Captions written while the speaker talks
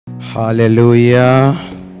Hallelujah.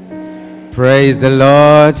 Praise the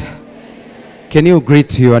Lord. Can you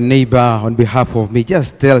greet your neighbor on behalf of me?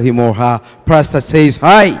 Just tell him or her, Pastor says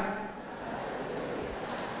hi.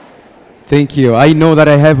 Thank you. I know that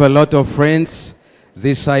I have a lot of friends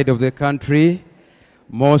this side of the country.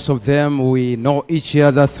 Most of them, we know each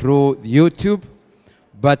other through YouTube.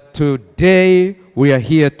 But today, we are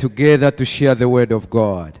here together to share the word of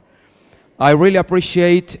God. I really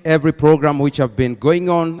appreciate every program which have been going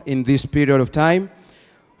on in this period of time.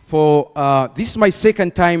 For this is my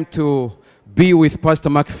second time to be with Pastor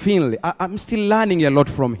Mark Finley. I'm still learning a lot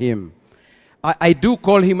from him. I do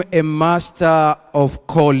call him a master of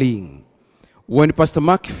calling. When Pastor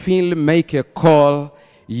Mark Finley make a call,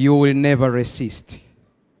 you will never resist.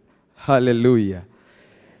 Hallelujah.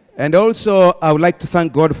 And also, I would like to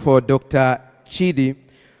thank God for Dr. Chidi.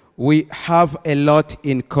 We have a lot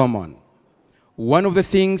in common. One of the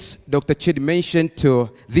things Dr. Chidi mentioned to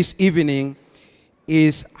this evening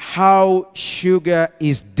is how sugar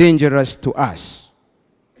is dangerous to us.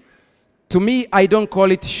 To me, I don't call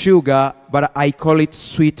it sugar, but I call it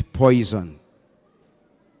sweet poison.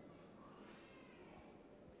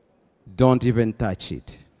 Don't even touch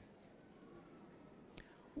it.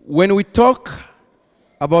 When we talk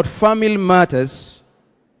about family matters,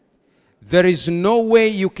 there is no way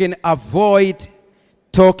you can avoid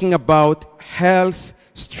talking about health,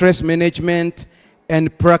 stress management,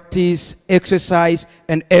 and practice, exercise,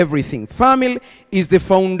 and everything. Family is the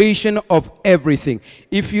foundation of everything.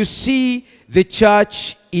 If you see the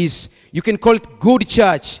church is, you can call it good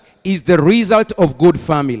church, is the result of good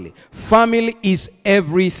family. Family is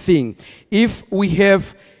everything. If we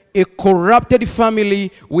have a corrupted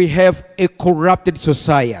family, we have a corrupted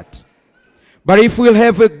society. But if we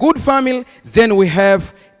have a good family, then we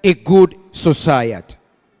have a good society.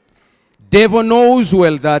 Devil knows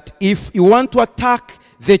well that if you want to attack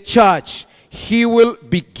the church, he will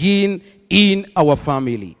begin in our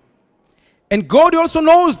family. And God also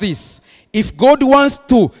knows this. If God wants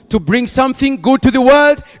to bring something good to the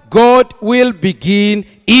world, God will begin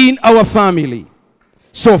in our family.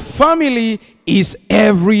 So family is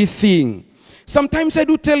everything. Sometimes I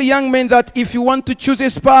do tell young men that if you want to choose a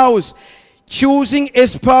spouse, choosing a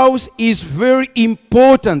spouse is very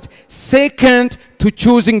important. Second to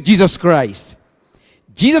choosing Jesus Christ.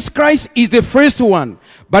 Jesus Christ is the first one.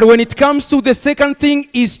 But when it comes to the second thing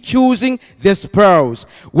is choosing the spouse.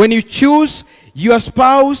 When you choose your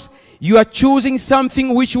spouse, you are choosing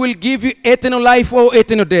something which will give you eternal life or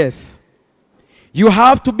eternal death. You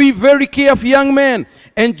have to be very careful, young men.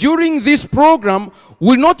 And during this program,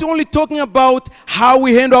 we're not only talking about how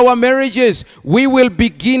we handle our marriages. We will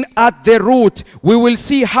begin at the root. We will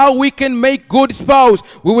see how we can make good spouse.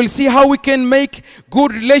 We will see how we can make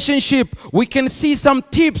good relationship. We can see some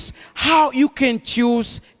tips how you can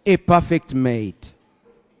choose a perfect mate.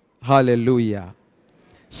 Hallelujah.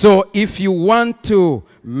 So if you want to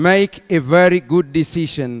make a very good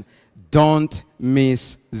decision, don't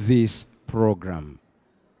miss this program.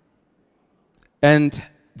 And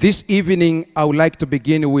this evening, I would like to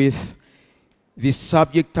begin with the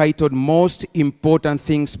subject titled, Most Important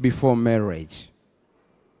Things Before Marriage.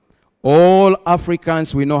 All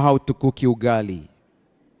Africans, we know how to cook ugali.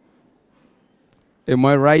 Am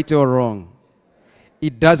I right or wrong?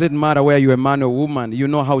 It doesn't matter whether you're a man or woman, you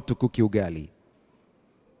know how to cook ugali.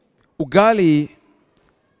 Ugali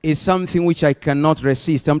is something which I cannot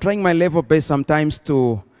resist. I'm trying my level best sometimes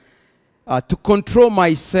to control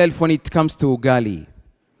myself when it comes to ugali.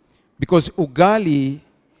 Because ugali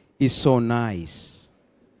is so nice.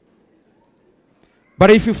 But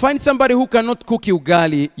if you find somebody who cannot cook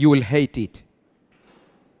ugali, you will hate it.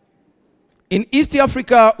 In East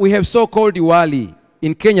Africa, we have so-called iwali.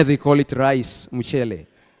 In Kenya, they call it rice, mchele.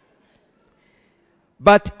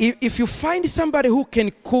 But if you find somebody who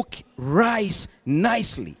can cook rice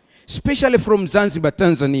nicely, especially from Zanzibar,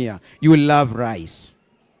 Tanzania, you will love rice.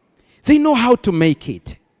 They know how to make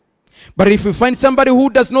it. But if you find somebody who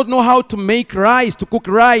does not know how to make rice, to cook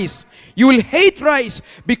rice, you will hate rice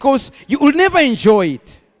because you will never enjoy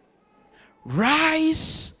it.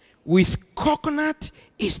 Rice with coconut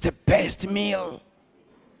is the best meal.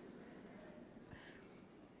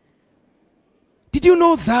 Did you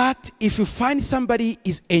know that if you find somebody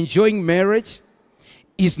is enjoying marriage,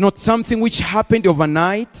 is not something which happened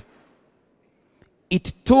overnight?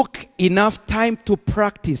 It took enough time to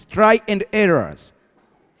practice, try and errors.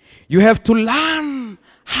 You have to learn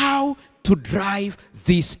how to drive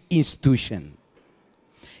this institution.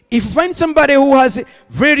 If you find somebody who has a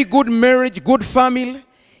very good marriage, good family,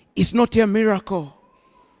 it's not a miracle.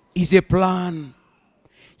 It's a plan.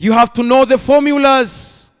 You have to know the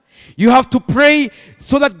formulas. You have to pray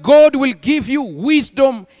so that God will give you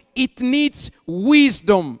wisdom. It needs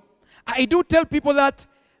wisdom. I do tell people that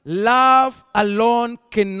love alone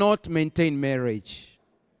cannot maintain marriage.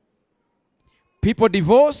 People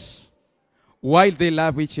divorce while they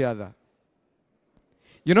love each other.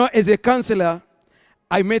 You know, as a counselor,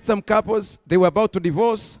 I met some couples, they were about to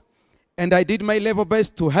divorce, and I did my level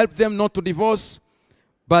best to help them not to divorce.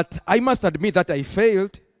 But I must admit that I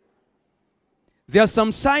failed. There are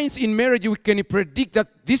some signs in marriage you can predict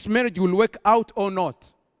that this marriage will work out or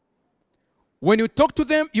not. When you talk to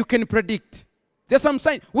them, you can predict. There are some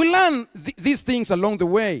signs. We learn these things along the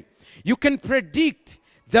way. You can predict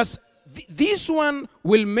that this one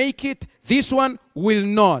will make it, this one will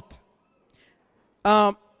not.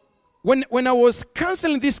 When I was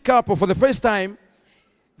counseling this couple for the first time,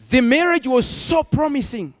 the marriage was so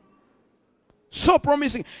promising. So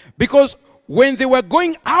promising. Because when they were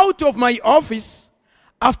going out of my office,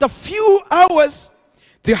 after a few hours,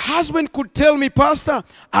 the husband could tell me, Pastor,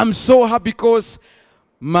 I'm so happy because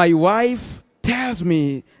my wife tells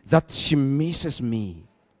me that she misses me.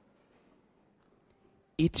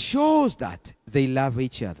 It shows that they love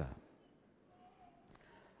each other.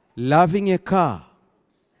 Loving a car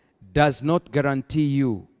does not guarantee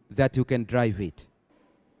you that you can drive it.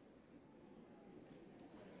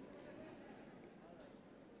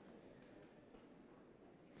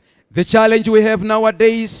 The challenge we have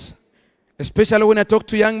nowadays, especially when I talk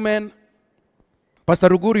to young men, Pastor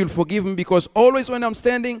Ruguru, you'll forgive me because always when I'm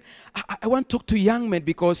standing, I want to talk to young men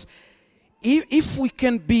because if we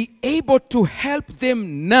can be able to help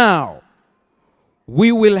them now,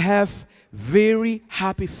 we will have very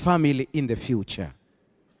happy family in the future.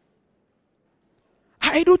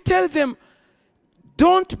 I do tell them,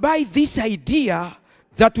 don't buy this idea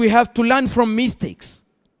that we have to learn from mistakes.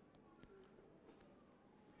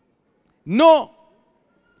 No,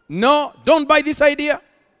 don't buy this idea.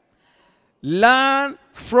 Learn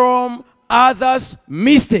from others'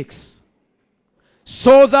 mistakes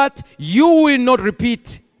so that you will not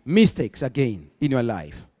repeat mistakes again in your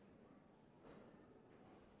life.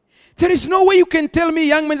 There is no way you can tell me,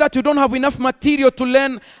 young men, that you don't have enough material to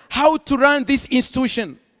learn how to run this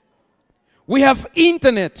institution. We have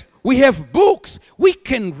internet. We have books. We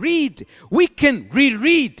can read. We can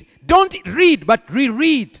reread. Don't read, but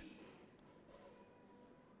reread.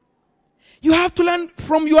 You have to learn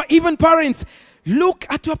from your even parents. Look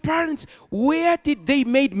at your parents. Where did they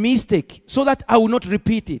make mistake so that I will not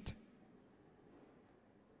repeat it?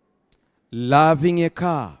 Loving a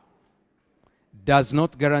car does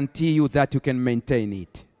not guarantee you that you can maintain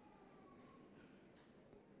it.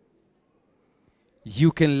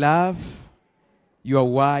 You can love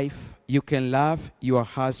your wife, you can love your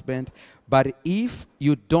husband, but if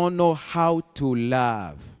you don't know how to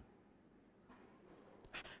love,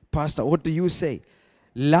 Pastor, what do you say?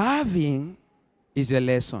 Loving is a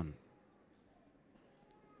lesson.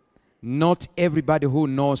 Not everybody who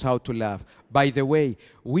knows how to love. By the way,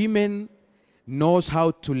 women knows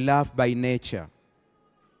how to love by nature.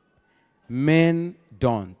 Men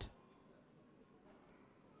don't.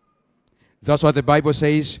 That's what the Bible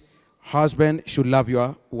says. Husband should love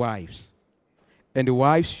your wives. And the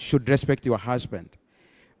wives should respect your husband.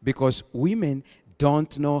 Because women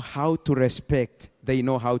don't know how to respect. They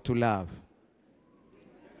know how to love.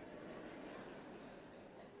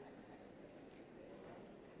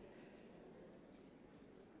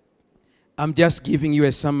 I'm just giving you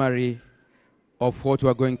a summary of what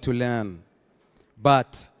we're going to learn.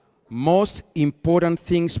 But most important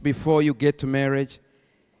things before you get to marriage,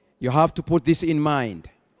 you have to put this in mind.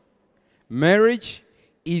 Marriage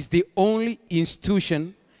is the only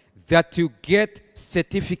institution that you get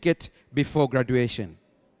certificate before graduation.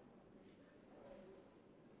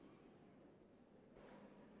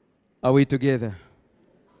 Are we together?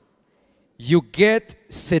 You get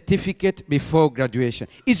certificate before graduation.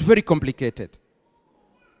 It's very complicated.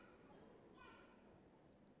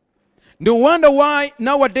 No wonder why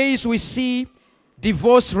nowadays we see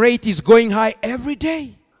divorce rate is going high every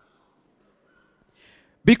day.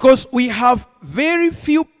 Because we have very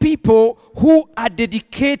few people who are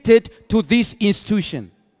dedicated to this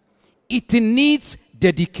institution. It needs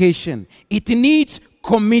dedication. It needs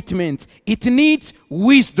commitment. It needs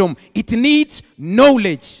wisdom. It needs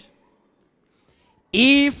knowledge.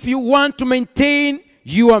 If you want to maintain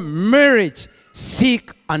your marriage,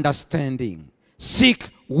 seek understanding. Seek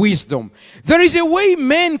wisdom. There is a way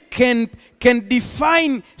men can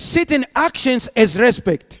define certain actions as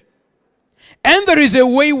respect. And there is a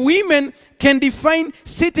way women can define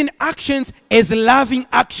certain actions as loving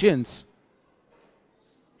actions.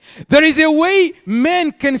 There is a way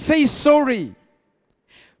men can say sorry.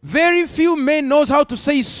 Very few men knows how to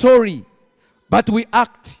say sorry, but we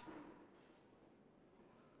act.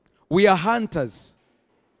 We are hunters.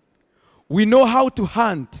 We know how to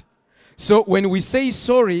hunt. So when we say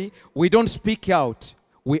sorry, we don't speak out.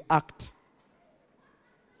 We act.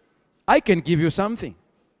 I can give you something,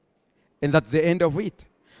 and that's the end of it.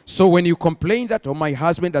 So when you complain that, oh, my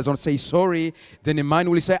husband doesn't say sorry, then the man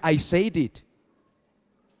will say, I said it.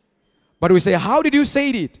 But we say, how did you say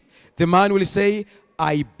it? The man will say,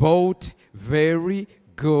 I bought very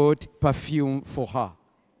good perfume for her.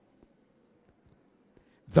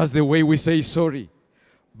 That's the way we say sorry.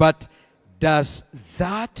 But does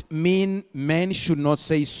that mean men should not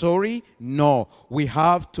say sorry? No. We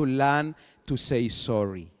have to learn to say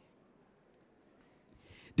sorry.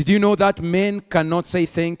 Did you know that men cannot say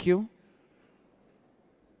thank you?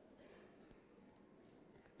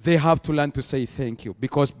 They have to learn to say thank you,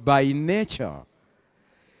 because by nature,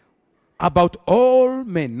 about all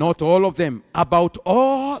men, not all of them, about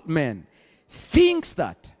all men, thinks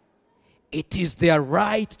that it is their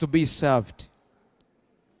right to be served.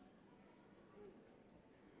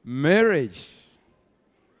 Marriage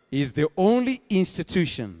is the only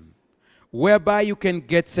institution whereby you can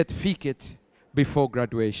get certificate before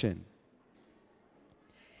graduation.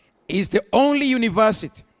 It's the only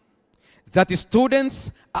university that the students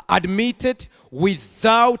are admitted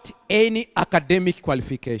without any academic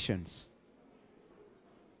qualifications.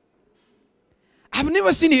 I've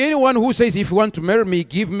never seen anyone who says, if you want to marry me,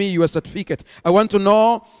 give me your certificate. I want to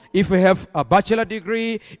know if you have a bachelor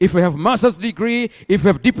degree, if you have master's degree, if you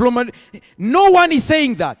have diploma. No one is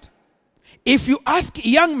saying that. If you ask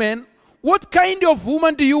young men, what kind of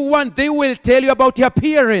woman do you want? They will tell you about your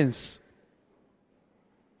appearance.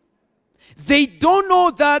 They don't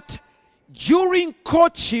know that during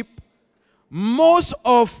courtship, most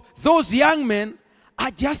of those young men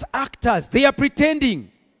are just actors. They are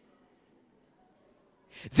pretending.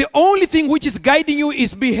 The only thing which is guiding you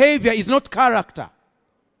is behavior, is not character.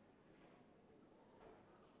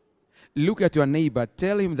 Look at your neighbor.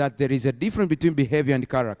 Tell him that there is a difference between behavior and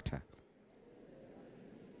character.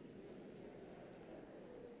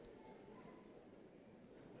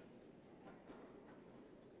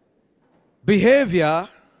 Behavior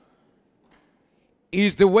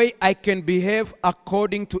is the way I can behave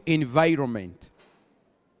according to environment.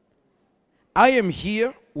 I am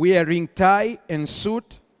here wearing tie and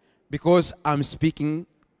suit because I'm speaking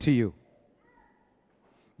to you.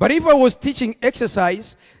 But if I was teaching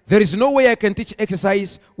exercise, there is no way I can teach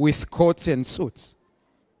exercise with coats and suits.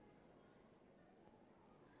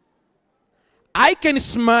 I can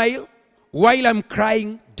smile while I'm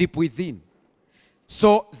crying deep within.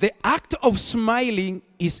 So the act of smiling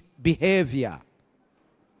is behavior.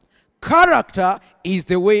 Character is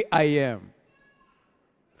the way I am.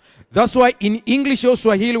 That's why in English or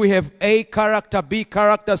Swahili we have A character, B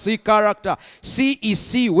character, C character. C is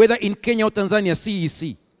C, whether in Kenya or Tanzania, C is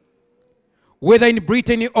C. Whether in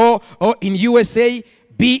Britain or in USA,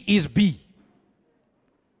 B is B.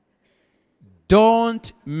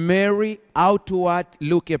 Don't marry outward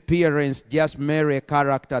look appearance, just marry a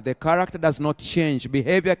character. The character does not change.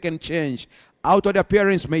 Behavior can change. Outward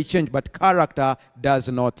appearance may change, but character does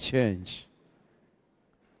not change.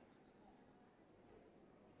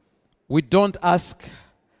 We don't ask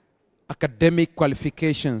academic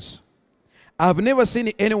qualifications. I've never seen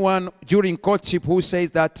anyone during courtship who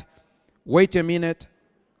says that, wait a minute,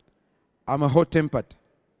 I'm a hot-tempered.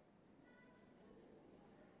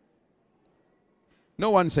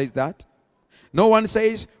 No one says that. No one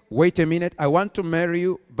says, wait a minute, I want to marry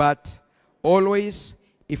you, but always,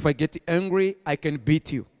 if I get angry, I can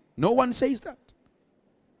beat you. No one says that.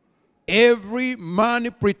 Every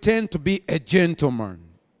man pretends to be a gentleman.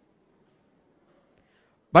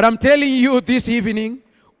 But I'm telling you this evening,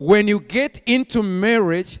 when you get into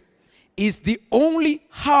marriage, it's the only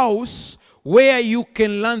house where you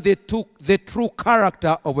can learn the true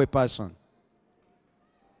character of a person.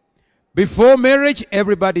 Before marriage,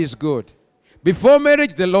 everybody is good. Before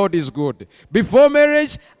marriage, the Lord is good. Before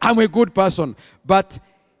marriage, I'm a good person. But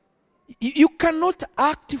you cannot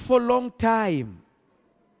act for a long time.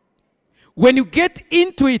 When you get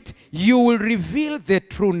into it, you will reveal the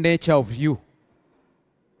true nature of you.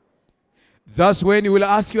 That's when you will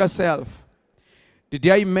ask yourself, did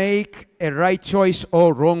I make a right choice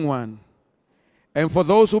or wrong one? And for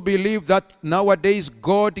those who believe that nowadays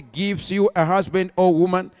God gives you a husband or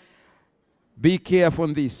woman, be careful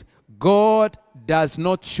on this. God does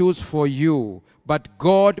not choose for you, but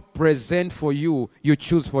God presents for you. You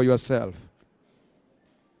choose for yourself.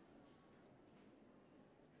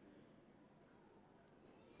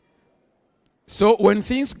 So when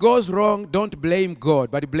things goes wrong, don't blame God,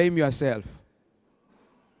 but blame yourself.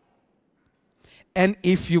 And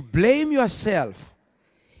if you blame yourself,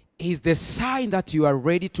 it's the sign that you are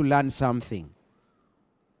ready to learn something.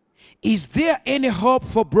 Is there any hope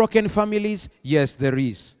for broken families? Yes, there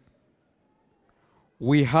is.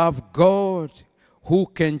 We have God who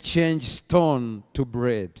can change stone to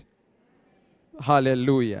bread.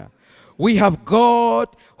 Hallelujah. We have God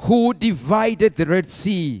who divided the Red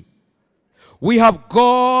Sea. We have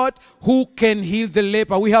God who can heal the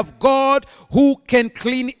leper. We have God who can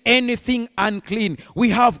clean anything unclean.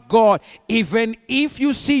 We have God. Even if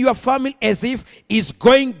you see your family as if it's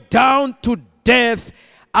going down to death,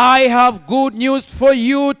 I have good news for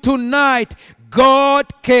you tonight. God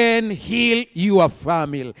can heal your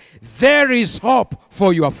family. There is hope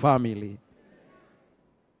for your family.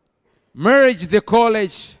 Marriage, the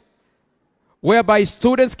college, whereby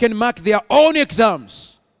students can mark their own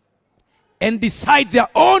exams and decide their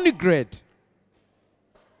own grade.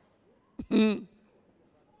 It's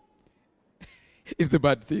the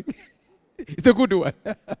bad thing. It's the good one.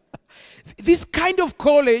 This kind of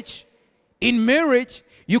college, in marriage,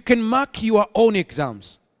 you can mark your own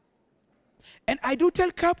exams. And I do tell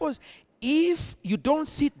couples, if you don't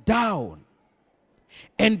sit down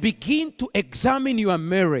and begin to examine your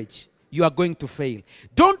marriage, you are going to fail.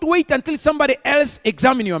 Don't wait until somebody else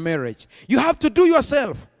examine your marriage. You have to do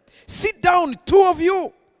yourself. Sit down, two of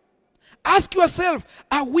you. Ask yourself,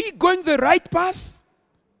 are we going the right path?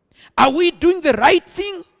 Are we doing the right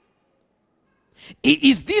thing?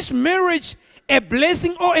 Is this marriage a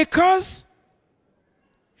blessing or a curse?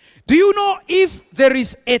 Do you know if there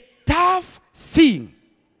is a tough thing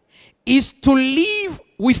is to live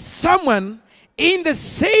with someone in the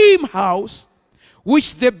same house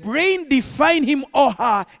which the brain define him or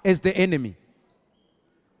her as the enemy,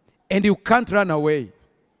 and you can't run away?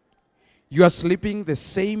 You are sleeping the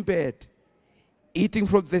same bed, eating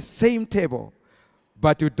from the same table,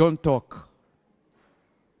 but you don't talk.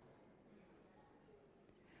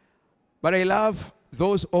 But I love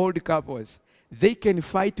those old couples. They can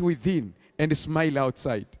fight within and smile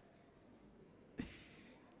outside.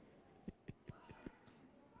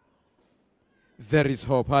 There is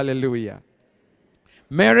hope. Hallelujah.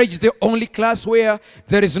 Marriage is the only class where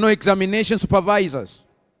there is no examination supervisors.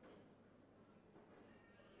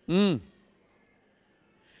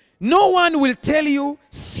 No one will tell you,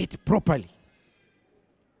 sit properly.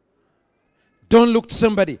 Don't look to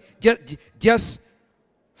somebody. Just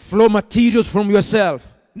flow materials from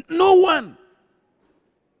yourself. No one.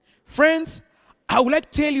 Friends, I would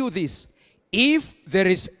like to tell you this. If there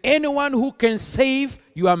is anyone who can save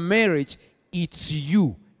your marriage, it's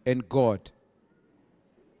you and God.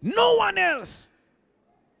 No one else.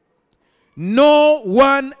 No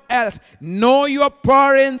one else. No your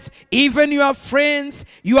parents, even your friends,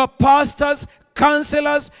 your pastors,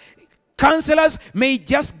 counselors. Counselors may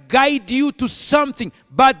just guide you to something,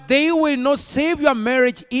 but they will not save your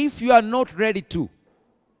marriage if you are not ready to.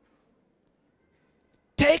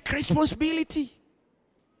 Take responsibility.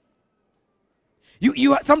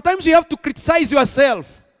 Sometimes you have to criticize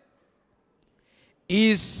yourself.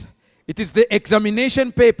 It is the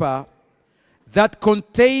examination paper that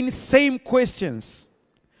contains same questions,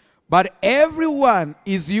 but everyone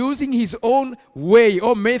is using his own way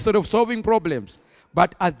or method of solving problems.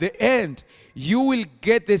 But at the end, you will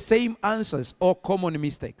get the same answers or common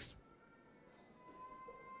mistakes.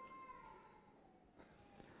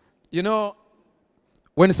 You know,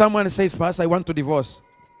 when someone says, Pastor, I want to divorce,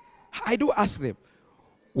 I do ask them,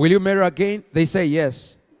 will you marry again? They say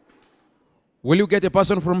yes. Will you get a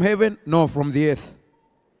person from heaven? No, from the earth.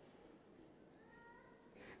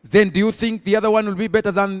 Then do you think the other one will be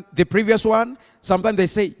better than the previous one? Sometimes they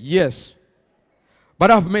say yes. But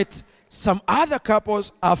I've met some other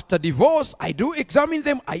couples after divorce. I do examine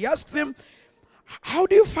them. I ask them, how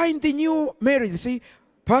do you find the new marriage? They say,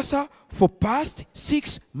 Pastor, for past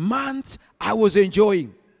 6 months, I was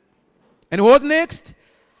enjoying. And what next?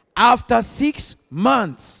 After 6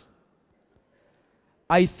 months,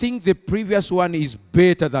 I think the previous one is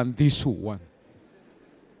better than this one.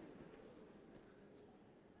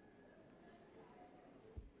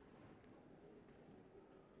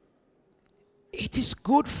 It is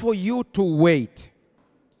good for you to wait.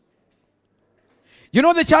 You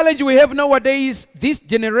know the challenge we have nowadays, this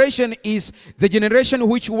generation is the generation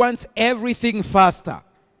which wants everything faster.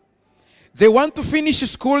 They want to finish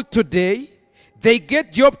school today. They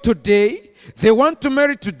get job today. They want to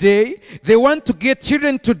marry today. They want to get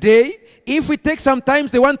children today. If it takes some time,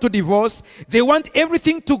 they want to divorce. They want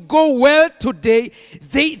everything to go well today.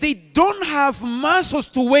 They don't have muscles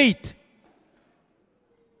to wait.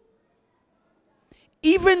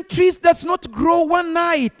 Even trees does not grow one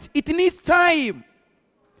night. It needs time.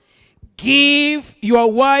 Give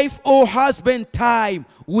your wife or husband time.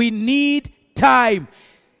 We need time.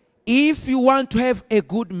 If you want to have a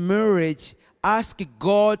good marriage, ask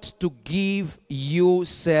God to give you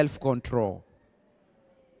self-control.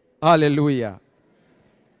 Hallelujah.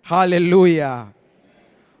 Hallelujah.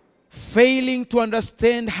 Failing to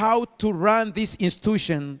understand how to run this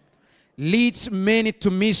institution leads many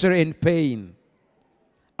to misery and pain.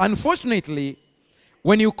 Unfortunately,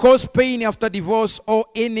 when you cause pain after divorce or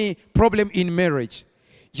any problem in marriage,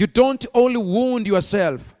 you don't only wound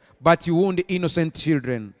yourself, but you wound innocent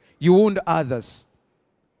children. You wound others.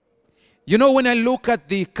 You know, when I look at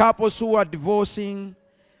the couples who are divorcing,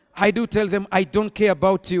 I do tell them, I don't care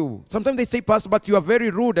about you. Sometimes they say, Pastor, but you are very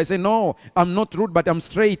rude. I say, no, I'm not rude, but I'm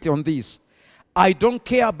straight on this. I don't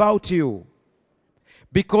care about you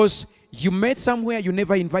because you met somewhere you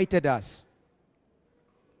never invited us.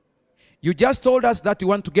 You just told us that you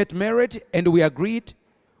want to get married, and we agreed.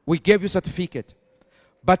 We gave you certificate.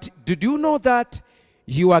 But did you know that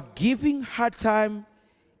you are giving hard time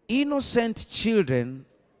innocent children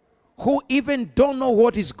who even don't know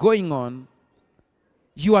what is going on?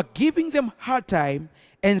 You are giving them hard time,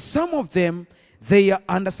 and some of them, they are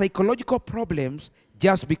under psychological problems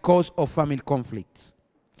just because of family conflicts.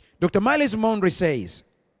 Dr. Miles Monroe says,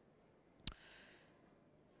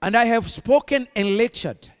 and I have spoken and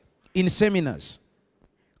lectured in seminars,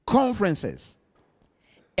 conferences,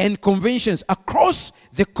 and conventions across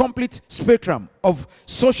the complete spectrum of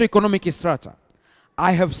socio-economic strata.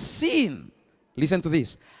 I have seen, listen to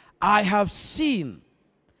this, I have seen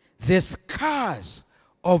the scars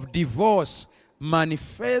of divorce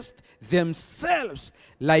manifest themselves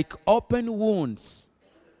like open wounds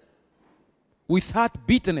with heart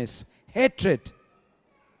bitterness, hatred.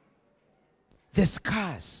 The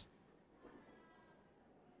scars.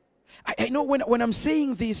 I know when I'm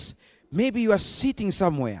saying this, maybe you are sitting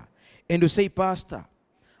somewhere and you say, Pastor,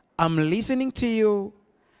 I'm listening to you.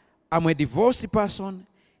 I'm a divorced person.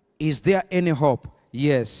 Is there any hope?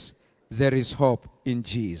 Yes, there is hope in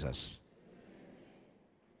Jesus.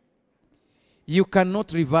 You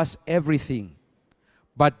cannot reverse everything,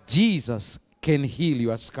 but Jesus can heal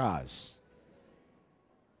your scars.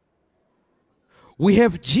 We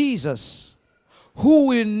have Jesus who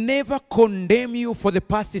will never condemn you for the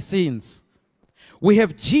past sins. We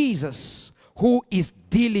have Jesus who is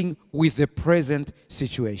dealing with the present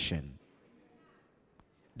situation.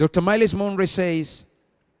 Dr. Miles Monroe says,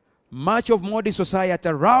 much of modern society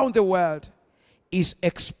around the world is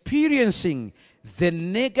experiencing the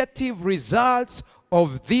negative results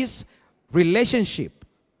of this relationship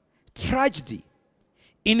tragedy.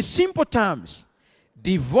 In simple terms,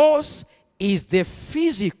 divorce is the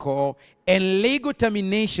physical and legal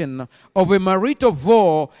termination of a marital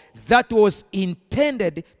vow that was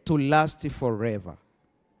intended to last forever.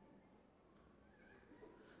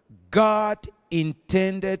 God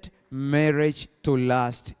intended marriage to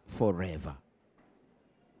last forever.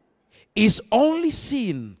 It's only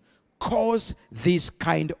sin causes this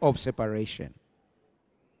kind of separation.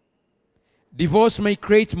 Divorce may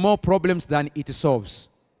create more problems than it solves.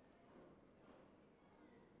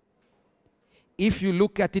 If you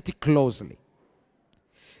look at it closely,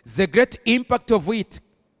 the great impact of it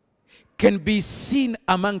can be seen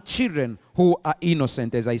among children who are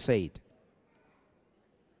innocent, as I said.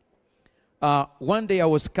 One day I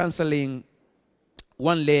was counseling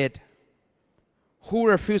one lady who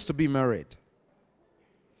refused to be married.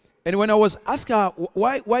 And when I was asking her,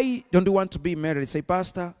 why don't you want to be married? She said,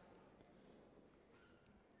 Pastor,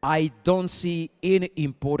 I don't see any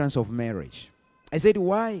importance of marriage. I said,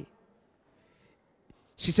 why?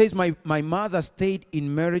 She says, my mother stayed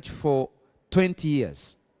in marriage for 20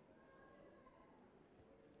 years.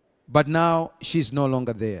 But now she's no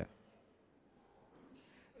longer there.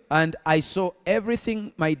 And I saw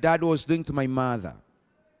everything my dad was doing to my mother.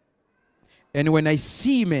 And when I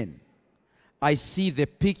see men, I see the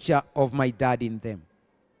picture of my dad in them.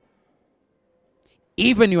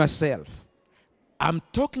 Even yourself. I'm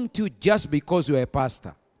talking to you just because you're a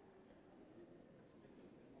pastor.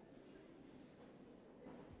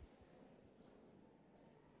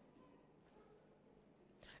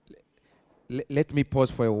 Let me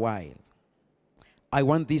pause for a while. I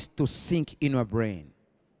want this to sink in your brain.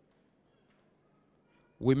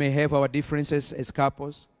 We may have our differences as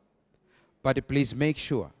couples, but please make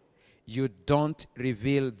sure you don't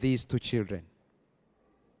reveal these to children.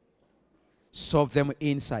 Solve them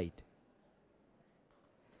inside.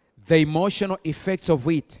 The emotional effects of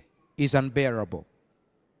it is unbearable.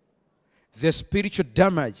 The spiritual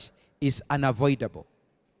damage is unavoidable.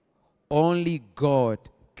 only God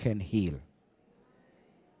can heal.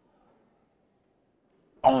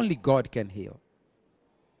 Only God can heal.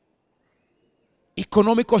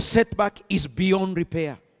 Economical setback is beyond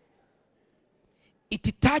repair.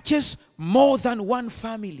 It touches more than one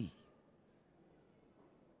family.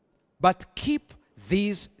 But keep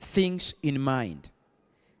these things in mind.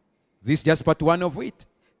 This is just part one of it.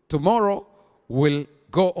 Tomorrow we'll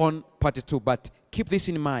go on part two, but keep this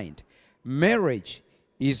in mind. Marriage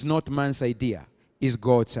is not man's idea, it's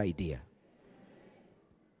God's idea.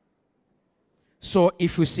 So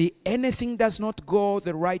if you see anything does not go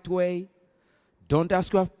the right way, don't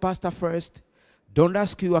ask your pastor first. Don't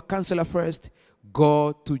ask your counselor first.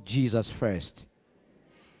 Go to Jesus first.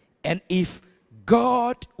 And if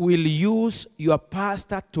God will use your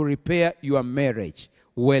pastor to repair your marriage,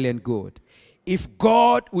 well and good. If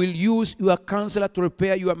God will use your counselor to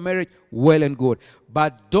repair your marriage, well and good.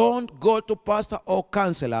 But don't go to pastor or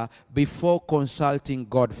counselor before consulting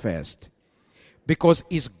God first. Because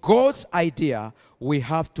it's God's idea, we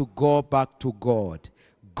have to go back to God.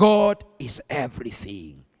 God is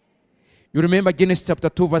everything. You remember Genesis chapter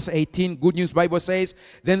 2 verse 18, Good News Bible says,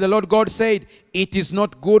 Then the Lord God said, It is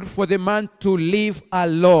not good for the man to live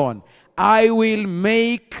alone. I will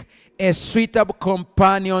make a suitable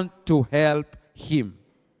companion to help him.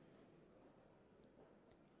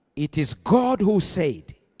 It is God who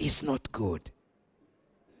said, It's not good.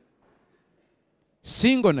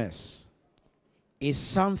 Singleness is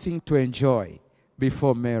something to enjoy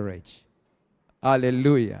before marriage.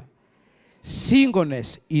 Hallelujah.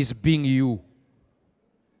 Singleness is being you.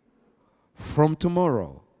 From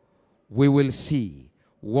tomorrow, we will see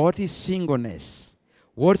what is singleness,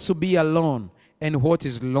 what's to be alone, and what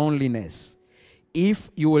is loneliness. If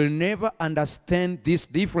you will never understand these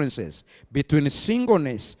differences between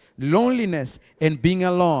singleness, loneliness, and being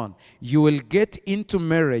alone, you will get into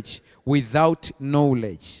marriage without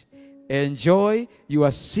knowledge. Enjoy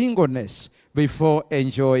your singleness before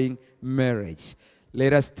enjoying marriage.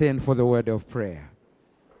 Let us stand for the word of prayer.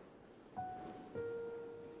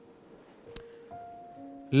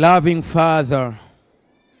 Loving Father,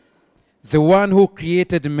 the one who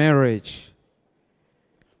created marriage,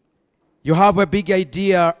 you have a big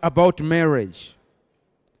idea about marriage.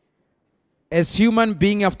 As human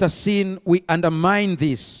beings after sin, we undermine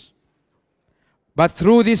this. But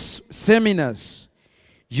through these seminars,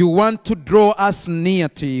 you want to draw us near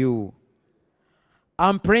to you.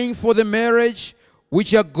 I'm praying for the marriage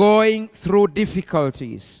which are going through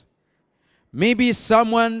difficulties. Maybe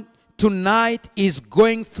someone tonight is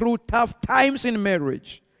going through tough times in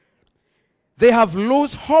marriage. They have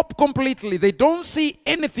lost hope completely. They don't see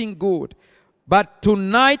anything good. But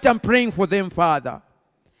tonight I'm praying for them, Father.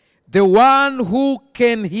 The one who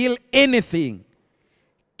can heal anything.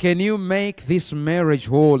 Can you make this marriage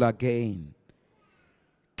whole again?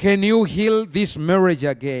 Can you heal this marriage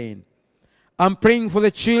again? I'm praying for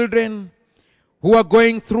the children who are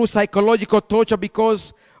going through psychological torture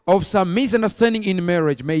because of some misunderstanding in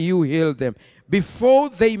marriage. May you heal them. Before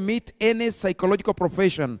they meet any psychological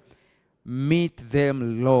profession, meet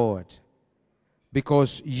them, Lord.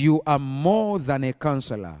 Because you are more than a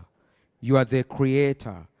counselor. You are the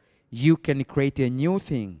creator. You can create a new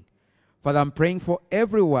thing. Father, I'm praying for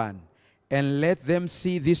everyone, and let them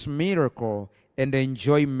see this miracle and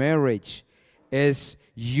enjoy marriage as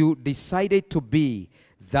you decided to be,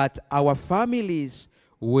 that our families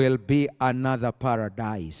will be another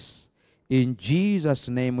paradise. In Jesus'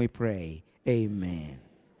 name we pray. Amen.